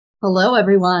Hello,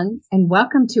 everyone, and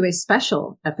welcome to a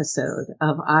special episode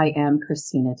of I Am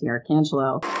Christina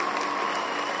DiArcangelo.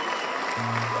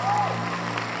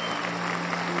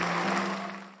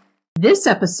 This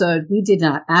episode we did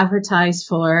not advertise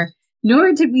for,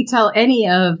 nor did we tell any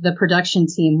of the production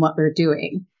team what we're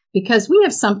doing, because we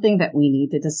have something that we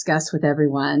need to discuss with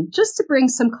everyone just to bring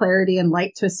some clarity and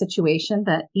light to a situation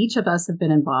that each of us have been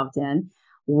involved in.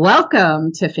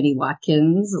 Welcome, Tiffany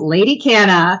Watkins, Lady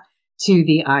Canna, to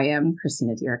the I Am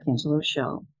Christina DiArcangelo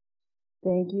show.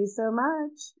 Thank you so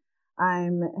much.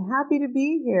 I'm happy to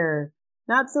be here.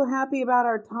 Not so happy about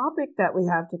our topic that we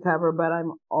have to cover, but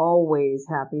I'm always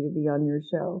happy to be on your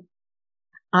show.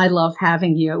 I love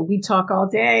having you. We talk all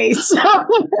day. So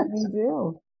We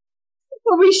do.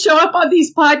 When we show up on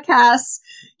these podcasts,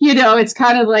 it's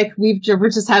kind of like we're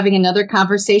just having another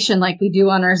conversation like we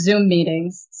do on our Zoom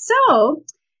meetings. So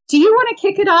do you want to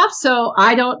kick it off so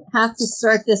I don't have to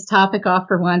start this topic off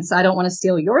for once? I don't want to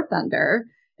steal your thunder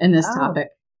in this topic.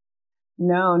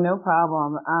 No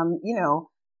problem.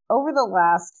 Over the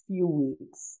last few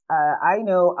weeks, I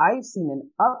know I've seen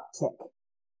an uptick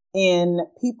in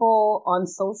people on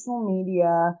social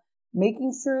media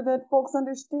making sure that folks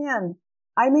understand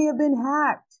I may have been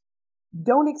hacked.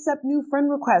 Don't accept new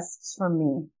friend requests from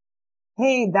me.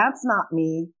 Hey, that's not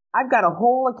me. I've got a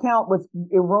whole account with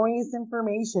erroneous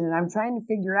information and I'm trying to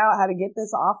figure out how to get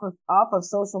this off of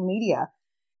social media.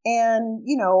 And,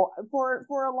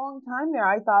 for a long time there,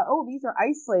 I thought, oh, these are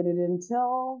isolated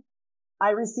until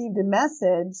I received a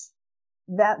message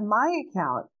that my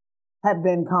account had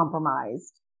been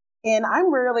compromised. And I'm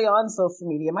rarely on social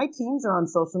media. My teams are on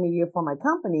social media for my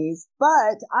companies,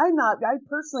 but I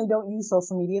personally don't use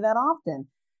social media that often.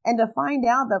 And to find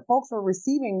out that folks were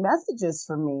receiving messages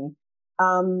from me,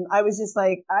 I was just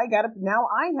like, now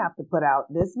I have to put out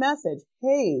this message.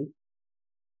 Hey,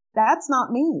 that's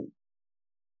not me.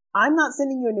 I'm not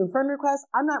sending you a new friend request.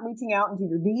 I'm not reaching out into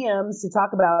your DMs to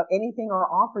talk about anything or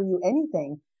offer you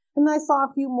anything. And I saw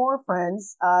a few more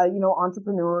friends,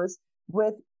 entrepreneurs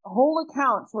with whole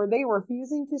accounts where they were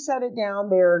refusing to shut it down.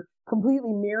 They're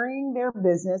completely mirroring their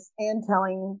business and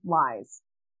telling lies.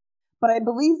 But I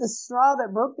believe the straw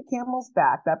that broke the camel's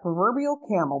back, that proverbial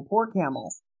camel, poor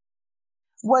camel,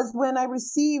 was when I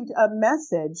received a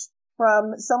message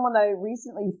from someone that I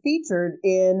recently featured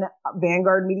in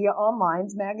Vanguard Media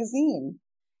Online's magazine.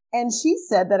 And she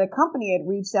said that a company had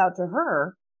reached out to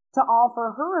her to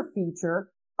offer her a feature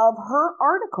of her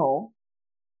article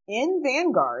in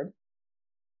Vanguard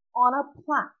on a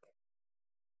plaque.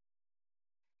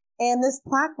 And this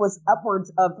plaque was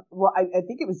upwards of, I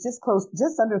think it was just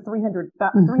under $300.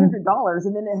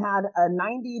 And then it had a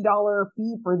 $90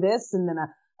 fee for this and then a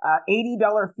 $80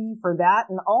 fee for that,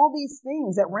 and all these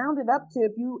things that rounded up to,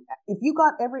 if you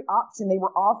got every option they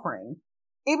were offering,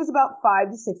 it was about $500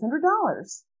 to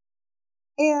 $600.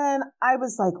 And I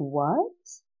was like, what?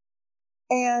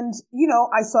 And,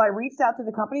 I reached out to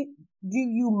the company. Do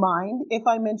you mind if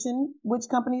I mention which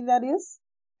company that is?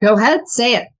 Go ahead,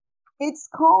 say it. It's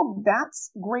called That's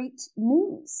Great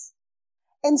News.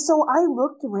 And so I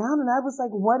looked around and I was like,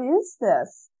 what is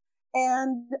this?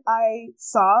 And I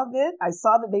saw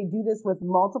that they do this with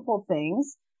multiple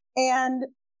things. And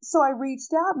so I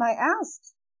reached out and I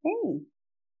asked, hey,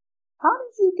 how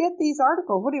did you get these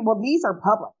articles? Well, these are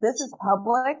public. This is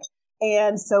public.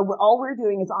 And so all we're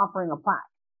doing is offering a plaque.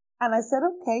 And I said,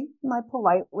 okay. And I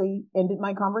politely ended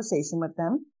my conversation with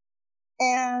them.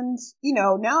 And,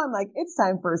 now I'm like, it's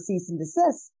time for a cease and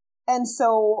desist. And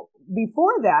so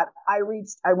before that, I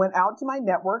went out to my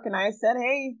network and I said,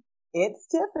 hey, it's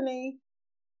Tiffany.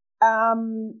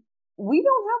 We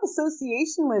don't have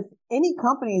association with any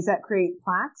companies that create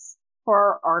plaques for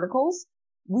our articles.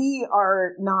 We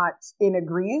are not in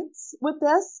agreement with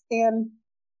this, and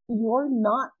you're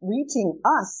not reaching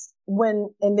us and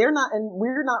we're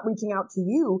not reaching out to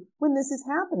you when this is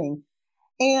happening.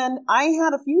 And I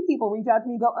had a few people reach out to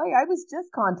me and go, hey, I was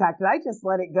just contacted. I just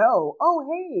let it go. Oh,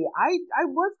 hey, I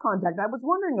was contacted. I was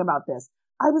wondering about this.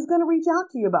 I was going to reach out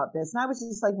to you about this. And I was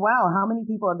just like, wow, how many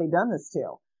people have they done this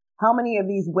to? How many of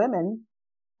these women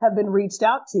have been reached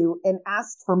out to and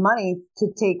asked for money to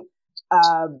take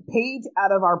a page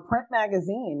out of our print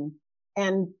magazine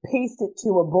and paste it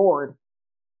to a board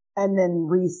and then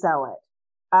resell it?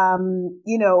 And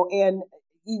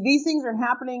these things are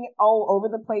happening all over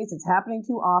the place. It's happening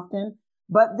too often.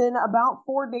 But then about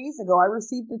 4 days ago, I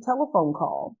received a telephone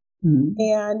call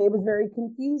and it was very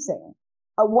confusing.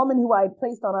 A woman who I had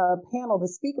placed on a panel to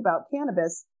speak about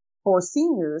cannabis for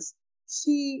seniors,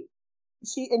 she's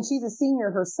a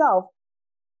senior herself.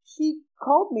 She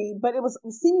called me, but it was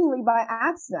seemingly by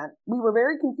accident. We were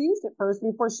very confused at first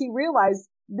before she realized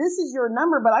this is your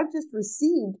number, but I've just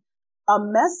received a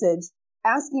message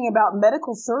asking about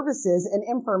medical services and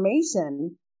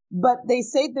information, but they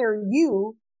say they're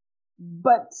you,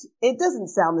 but it doesn't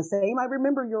sound the same. I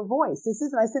remember your voice. This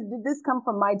isn't, I said, did this come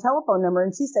from my telephone number?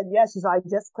 And she said, yes. She said, I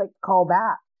just clicked call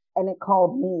back and it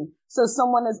called me. So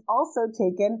someone has also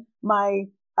taken my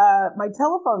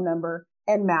telephone number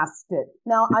and masked it.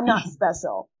 Now, I'm not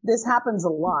special. This happens a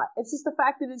lot. It's just the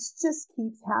fact that it just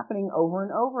keeps happening over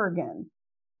and over again.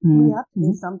 Mm-hmm. We have to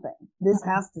do something. This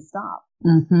has to stop.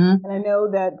 Mm-hmm. And I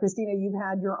know that, Christina, you've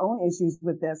had your own issues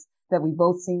with this that we've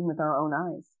both seen with our own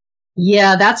eyes.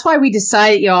 Yeah, that's why we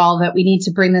decided, y'all, that we need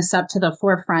to bring this up to the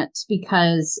forefront,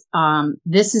 because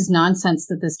this is nonsense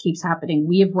that this keeps happening.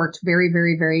 We have worked very,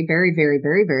 very, very, very, very,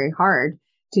 very, very hard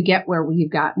to get where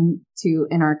we've gotten to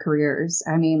in our careers.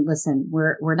 I mean, listen,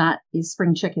 we're not these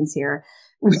spring chickens here.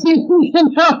 We're a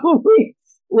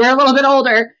little bit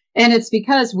older, and it's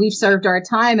because we've served our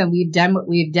time and we've done what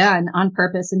we've done on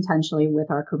purpose, intentionally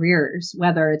with our careers,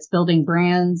 whether it's building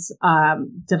brands,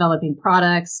 developing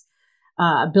products,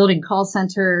 building call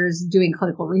centers, doing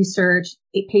clinical research,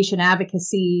 patient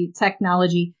advocacy,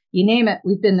 technology, you name it.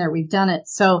 We've been there. We've done it.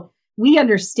 So we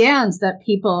understand that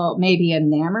people may be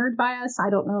enamored by us. I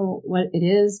don't know what it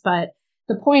is, but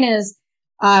the point is,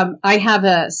 I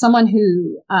have someone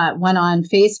who went on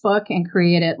Facebook and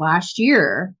created last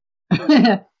year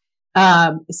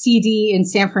CD in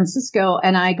San Francisco,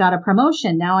 and I got a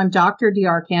promotion. Now I'm Dr.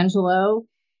 DiArcangelo.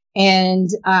 And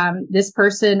this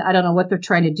person, I don't know what they're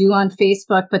trying to do on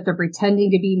Facebook, but they're pretending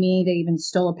to be me. They even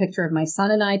stole a picture of my son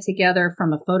and I together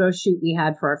from a photo shoot we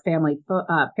had for our family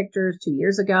pictures 2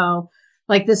 years ago.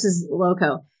 Like, this is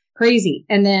loco, crazy.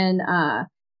 And then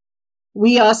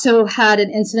we also had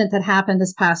an incident that happened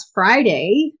this past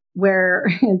Friday where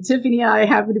Tiffany and I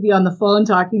happened to be on the phone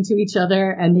talking to each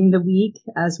other, ending the week,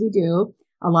 as we do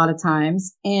a lot of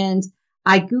times. And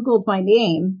I Googled my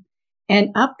name.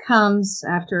 And up comes,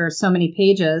 after so many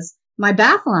pages, my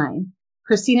bath line,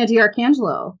 Christina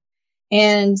DiArcangelo.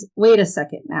 And wait a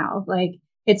second now, like,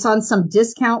 it's on some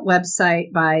discount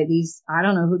website by these, I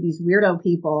don't know who, these weirdo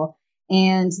people.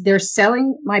 And they're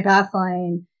selling my bath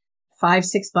line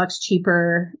 $5-6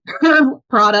 cheaper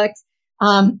product,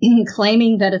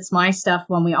 claiming that it's my stuff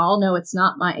when we all know it's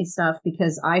not my stuff,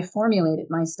 because I formulated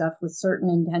my stuff with certain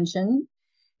intention,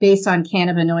 based on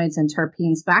cannabinoids and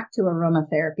terpenes back to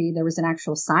aromatherapy. There was an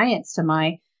actual science to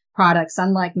my products,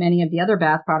 unlike many of the other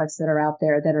bath products that are out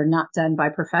there that are not done by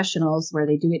professionals where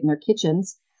they do it in their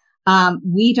kitchens.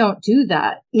 We don't do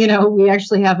that. You know, we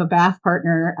actually have a bath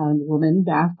partner, a woman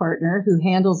bath partner, who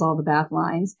handles all the bath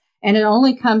lines. And it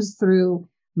only comes through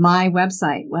my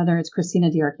website, whether it's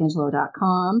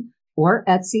ChristinaDiArcangelo.com or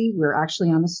Etsy. We're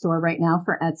actually on the store right now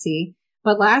for Etsy.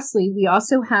 But lastly, we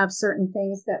also have certain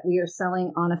things that we are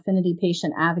selling on Affinity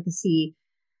Patient Advocacy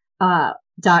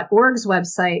 .org's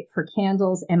website for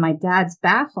candles and my dad's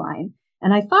bath line.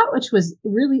 And I thought, which was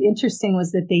really interesting,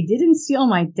 was that they didn't steal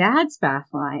my dad's bath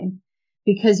line,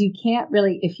 because you can't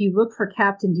really, if you look for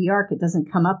Captain DiArc, it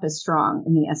doesn't come up as strong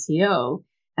in the SEO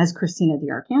as Christina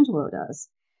DiArcangelo does.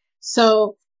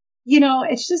 So, you know,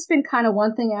 it's just been kind of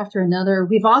one thing after another.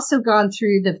 We've also gone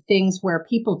through the things where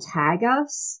people tag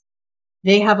us.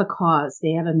 They have a cause,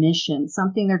 they have a mission,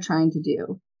 something they're trying to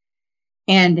do.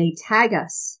 And they tag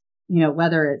us, you know,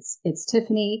 whether it's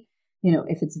Tiffany, you know,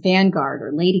 if it's Vanguard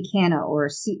or Lady Canna or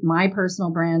my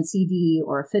personal brand CD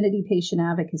or Affinity Patient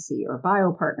Advocacy or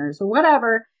Bio Partners or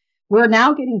whatever, we're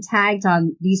now getting tagged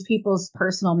on these people's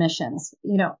personal missions.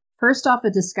 You know, first off, a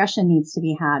discussion needs to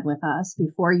be had with us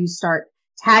before you start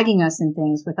tagging us in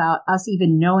things without us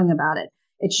even knowing about it.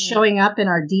 It's showing up in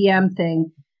our DM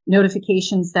thing,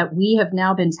 notifications that we have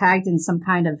now been tagged in some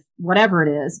kind of whatever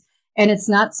it is. And it's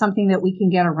not something that we can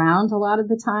get around a lot of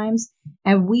the times.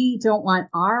 And we don't want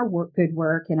our good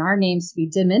work and our names to be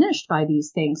diminished by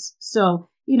these things. So,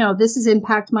 you know, this is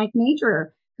Impact Mike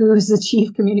Major, who is the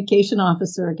chief communication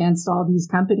officer against all these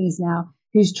companies now,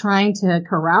 who's trying to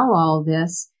corral all of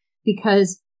this.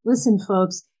 Because listen,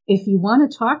 folks, if you want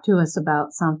to talk to us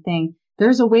about something,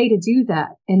 there's a way to do that.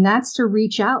 And that's to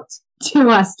reach out to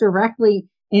us directly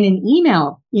in an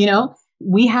email. You know,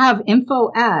 we have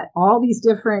info at all these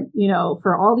different, you know,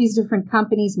 for all these different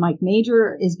companies. Mike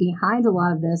Major is behind a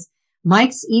lot of this.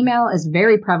 Mike's email is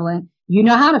very prevalent. You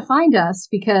know how to find us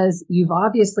because you've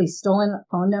obviously stolen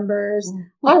phone numbers. Mm-hmm.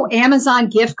 Oh, Amazon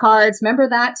gift cards. Remember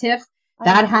that, Tiff?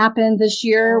 That happened this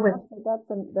year with.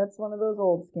 That's one of those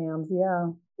old scams. Yeah.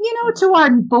 You know, to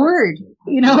our board,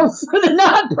 you know, for the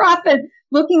nonprofit,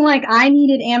 looking like I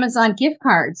needed Amazon gift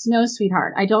cards. No,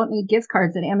 sweetheart, I don't need gift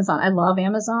cards at Amazon. I love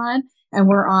Amazon and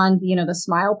we're on, the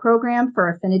SMILE program for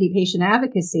Affinity Patient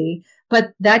Advocacy.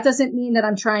 But that doesn't mean that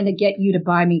I'm trying to get you to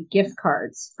buy me gift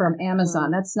cards from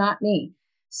Amazon. That's not me.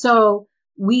 So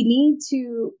we need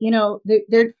to,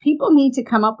 people need to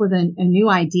come up with a new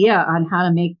idea on how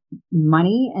to make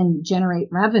money and generate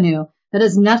revenue that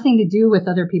has nothing to do with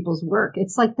other people's work.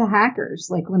 It's like the hackers,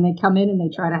 like when they come in and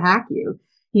they try to hack you,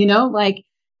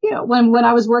 when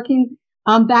I was working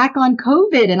back on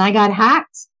COVID and I got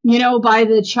hacked, by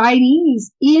the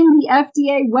Chinese in the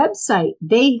FDA website.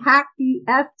 They hacked the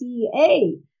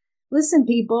FDA. Listen,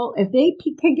 people, if they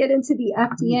can get into the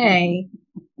FDA,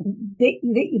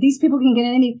 these people can get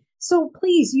in any. So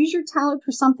please use your talent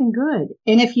for something good.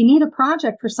 And if you need a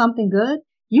project for something good,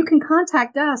 you can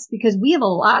contact us because we have a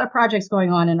lot of projects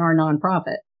going on in our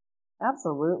nonprofit.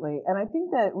 Absolutely. And I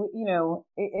think that,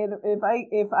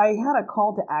 if I had a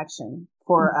call to action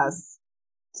for us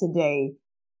today,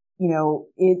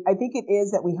 I think it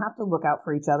is that we have to look out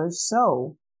for each other.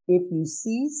 So if you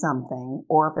see something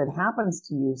or if it happens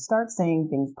to you, start saying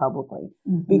things publicly.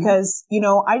 Because,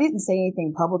 I didn't say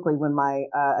anything publicly when my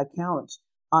account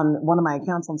on one of my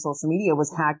accounts on social media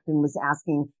was hacked and was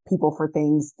asking people for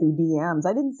things through DMs.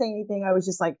 I didn't say anything. I was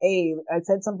just like, hey, I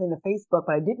said something to Facebook,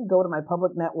 but I didn't go to my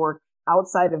public network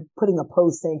outside of putting a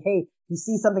post saying, hey, you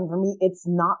see something from me, it's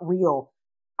not real.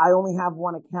 I only have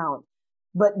one account.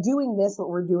 But doing this, what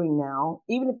we're doing now,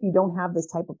 even if you don't have this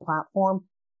type of platform,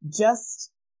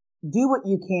 just do what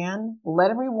you can.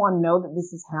 Let everyone know that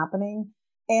this is happening.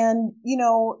 And,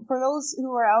 for those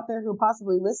who are out there who are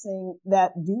possibly listening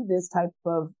that do this type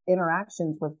of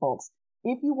interactions with folks,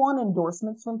 if you want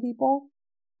endorsements from people,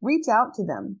 reach out to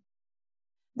them.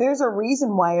 There's a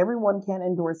reason why everyone can't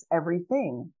endorse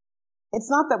everything. It's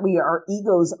not that our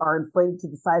egos are inflated to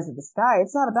the size of the sky.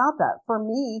 It's not about that. For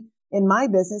me, in my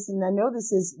business, and I know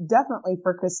this is definitely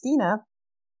for Christina,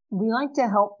 we like to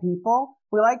help people.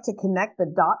 We like to connect the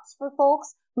dots for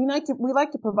folks. We like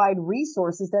to provide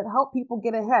resources that help people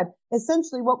get ahead.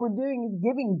 Essentially, what we're doing is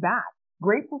giving back,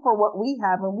 grateful for what we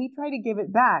have, and we try to give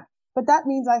it back. But that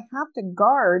means I have to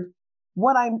guard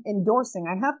what I'm endorsing.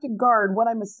 I have to guard what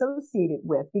I'm associated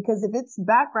with, because if its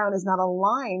background is not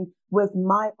aligned with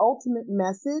my ultimate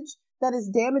message, that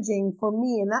is damaging for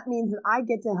me. And that means that I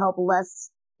get to help less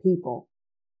people.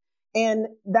 And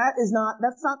that's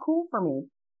not cool for me.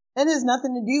 It has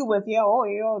nothing to do with,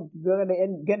 you're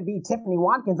going to be Tiffany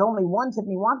Watkins, only one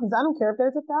Tiffany Watkins. I don't care if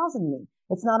there's 1,000 me.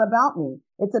 It's not about me.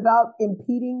 It's about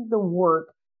impeding the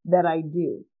work that I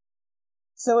do.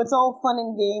 So it's all fun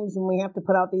and games when we have to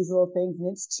put out these little things, and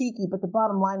it's cheeky. But the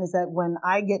bottom line is that when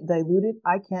I get diluted,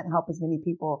 I can't help as many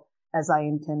people as I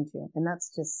intend to. And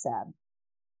that's just sad.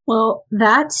 Well,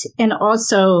 that and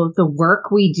also the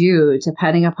work we do,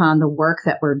 depending upon the work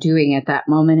that we're doing at that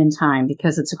moment in time,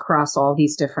 because it's across all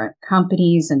these different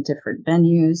companies and different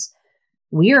venues,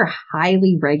 we are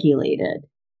highly regulated.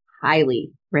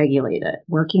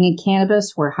 Working in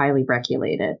cannabis, we're highly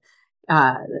regulated.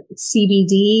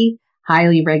 CBD,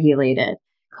 highly regulated.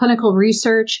 Clinical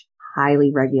research,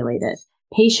 highly regulated.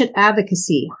 Patient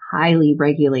advocacy, highly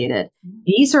regulated.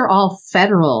 These are all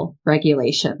federal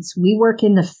regulations. We work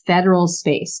in the federal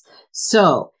space.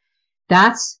 So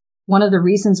that's one of the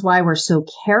reasons why we're so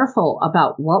careful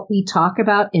about what we talk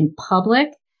about in public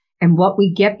and what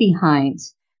we get behind,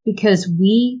 because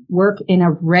we work in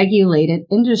a regulated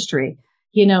industry.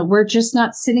 We're just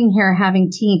not sitting here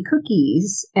having tea and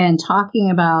cookies and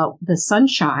talking about the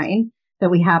sunshine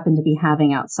that we happen to be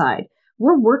having outside.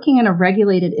 We're working in a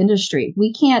regulated industry.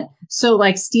 We can't, so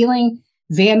like stealing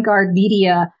Vanguard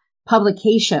media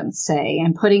publications, say,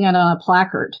 and putting it on a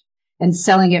placard and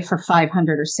selling it for $500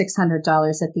 or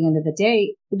 $600 at the end of the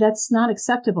day, that's not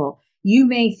acceptable. You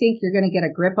may think you're going to get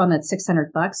a grip on that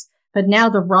 $600, but now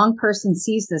the wrong person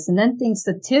sees this and then thinks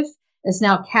that Tiff is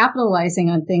now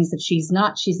capitalizing on things that she's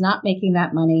not. She's not making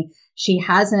that money. She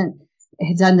hasn't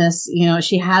done this,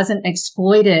 she hasn't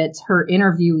exploited her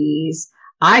interviewees.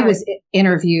 I was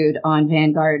interviewed on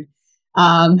Vanguard,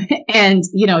 and,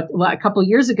 a couple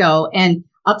years ago. And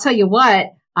I'll tell you what,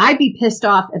 I'd be pissed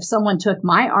off if someone took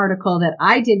my article that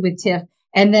I did with Tiff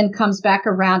and then comes back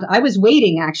around. I was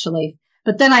waiting actually,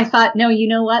 but then I thought, no, you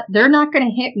know what? They're not going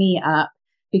to hit me up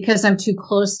because I'm too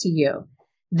close to you.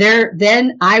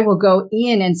 Then I will go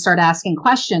in and start asking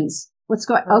questions.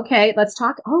 Okay, let's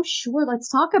talk. Oh, sure. Let's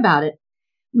talk about it.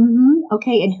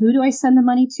 Okay. And who do I send the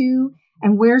money to?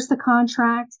 And where's the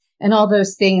contract? And all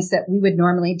those things that we would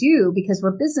normally do because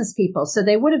we're business people. So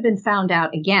they would have been found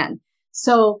out again.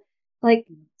 So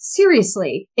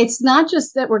seriously, it's not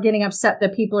just that we're getting upset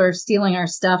that people are stealing our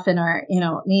stuff and our,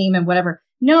 name and whatever.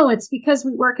 No, it's because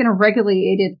we work in a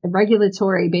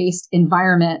regulatory based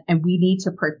environment, and we need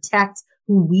to protect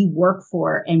who we work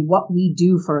for and what we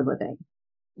do for a living.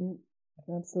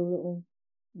 Absolutely.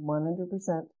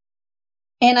 100%.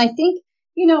 And I think,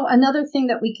 you know, another thing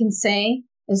that we can say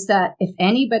is that if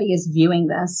anybody is viewing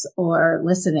this or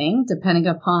listening, depending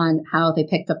upon how they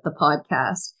picked up the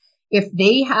podcast, if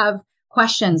they have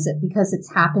questions because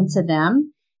it's happened to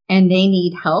them and they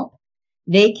need help,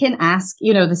 they can ask,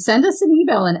 you know, to send us an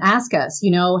email and ask us,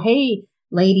 you know, hey,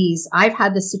 ladies, I've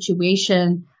had this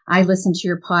situation. I listened to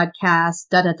your podcast,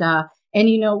 And,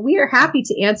 you know, we are happy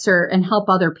to answer and help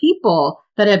other people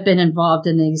that have been involved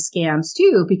in these scams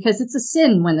too, because it's a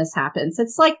sin when this happens.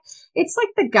 It's like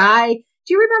the guy.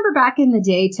 Do you remember back in the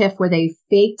day, Tiff, where they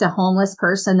faked a homeless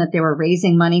person that they were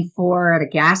raising money for at a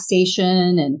gas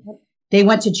station and they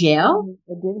went to jail?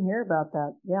 I did hear about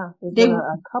that. Yeah. There's been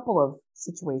a couple of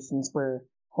situations where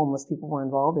homeless people were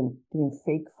involved in doing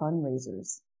fake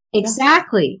fundraisers.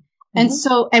 Exactly. Yeah.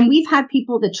 And we've had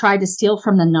people that tried to steal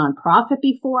from the nonprofit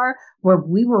before, where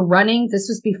we were running. This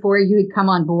was before you had come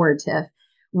on board, Tiff.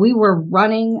 We were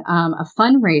running a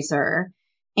fundraiser,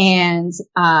 and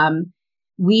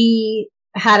we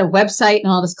had a website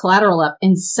and all this collateral up,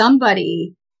 and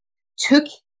somebody took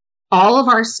all of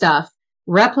our stuff,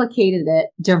 replicated it,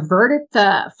 diverted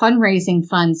the fundraising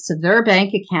funds to their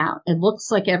bank account. It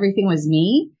looks like everything was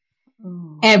me.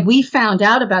 And we found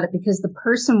out about it because the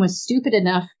person was stupid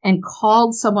enough and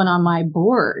called someone on my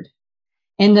board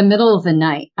in the middle of the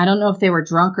night. I don't know if they were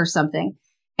drunk or something.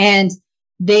 And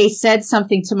they said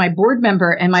something to my board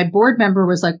member, and my board member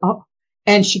was like, oh,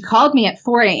 and she called me at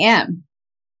 4 a.m.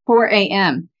 4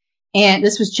 a.m. And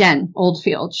this was Jen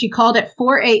Oldfield. She called at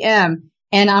 4 a.m.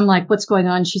 And I'm like, what's going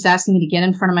on? She's asking me to get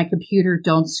in front of my computer.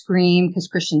 Don't scream because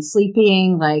Christian's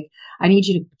sleeping. Like, I need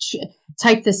you to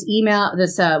type this email,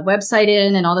 this website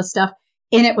in and all this stuff.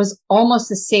 And it was almost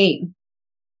the same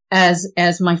as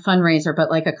my fundraiser, but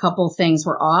like a couple things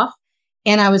were off.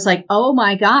 And I was like, oh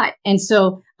my God. And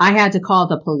so I had to call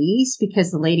the police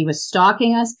because the lady was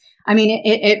stalking us. I mean,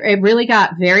 it really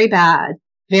got very bad,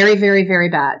 very, very, very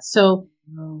bad. So,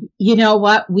 you know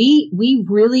what? We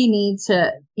really need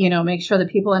to, you know, make sure that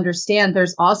people understand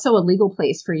there's also a legal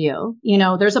place for you. You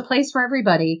know, there's a place for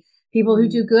everybody, people who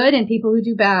do good and people who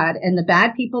do bad. And the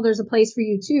bad people, there's a place for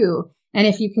you too. And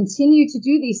if you continue to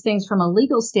do these things from a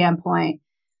legal standpoint,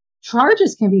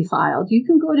 charges can be filed. You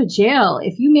can go to jail.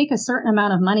 If you make a certain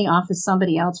amount of money off of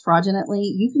somebody else fraudulently,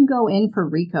 you can go in for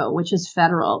RICO, which is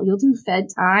federal. You'll do Fed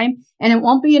time, and it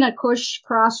won't be in a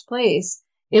cush-cross place.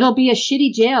 It'll be a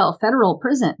shitty jail, federal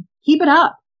prison. Keep it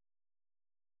up.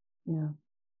 Yeah.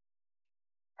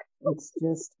 It's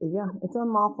just, yeah, it's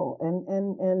unlawful.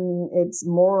 And it's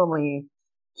morally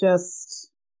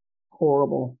just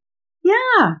horrible.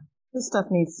 Yeah. This stuff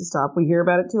needs to stop. We hear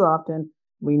about it too often.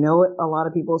 We know it. A lot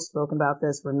of people have spoken about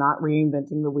this. We're not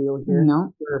reinventing the wheel here.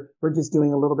 No. We're just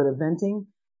doing a little bit of venting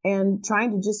and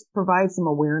trying to just provide some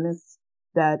awareness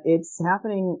that it's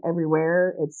happening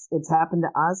everywhere. It's happened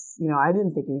to us. You know, I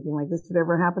didn't think anything like this would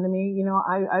ever happen to me. You know,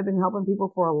 I've been helping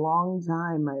people for a long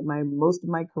time. Most of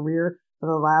my career for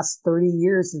the last 30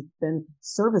 years has been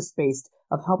service-based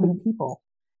of helping people.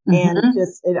 Mm-hmm.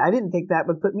 And I didn't think that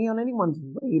would put me on anyone's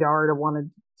radar to want to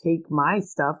take my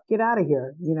stuff, get out of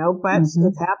here, you know, but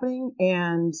it's happening,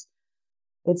 and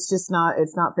it's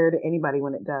not fair to anybody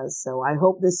when it does. So I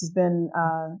hope this has been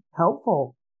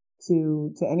helpful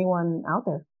to anyone out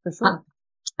there, for sure.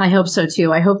 I hope so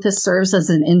too. I hope this serves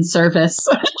as an in-service.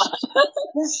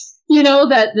 You know,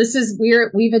 that this is,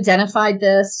 we've identified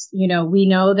this, you know, we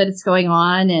know that it's going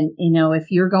on, and, you know,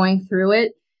 if you're going through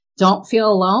it, don't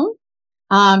feel alone.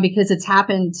 Because it's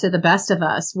happened to the best of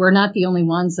us. We're not the only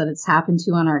ones that it's happened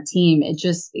to on our team. It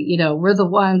just, you know, we're the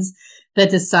ones that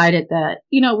decided that,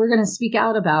 you know, we're going to speak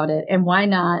out about it. And why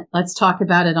not? Let's talk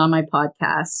about it on my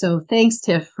podcast. So thanks,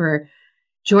 Tiff, for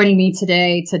joining me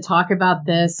today to talk about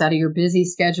this out of your busy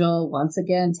schedule. Once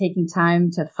again, taking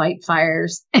time to fight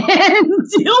fires and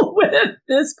deal with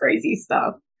this crazy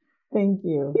stuff. Thank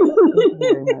you. Thank you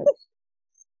very much.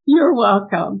 You're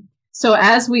welcome. So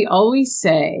as we always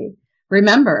say,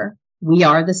 remember, we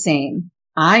are the same.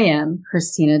 I am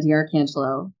Christina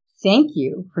DiArcangelo. Thank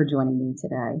you for joining me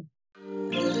today.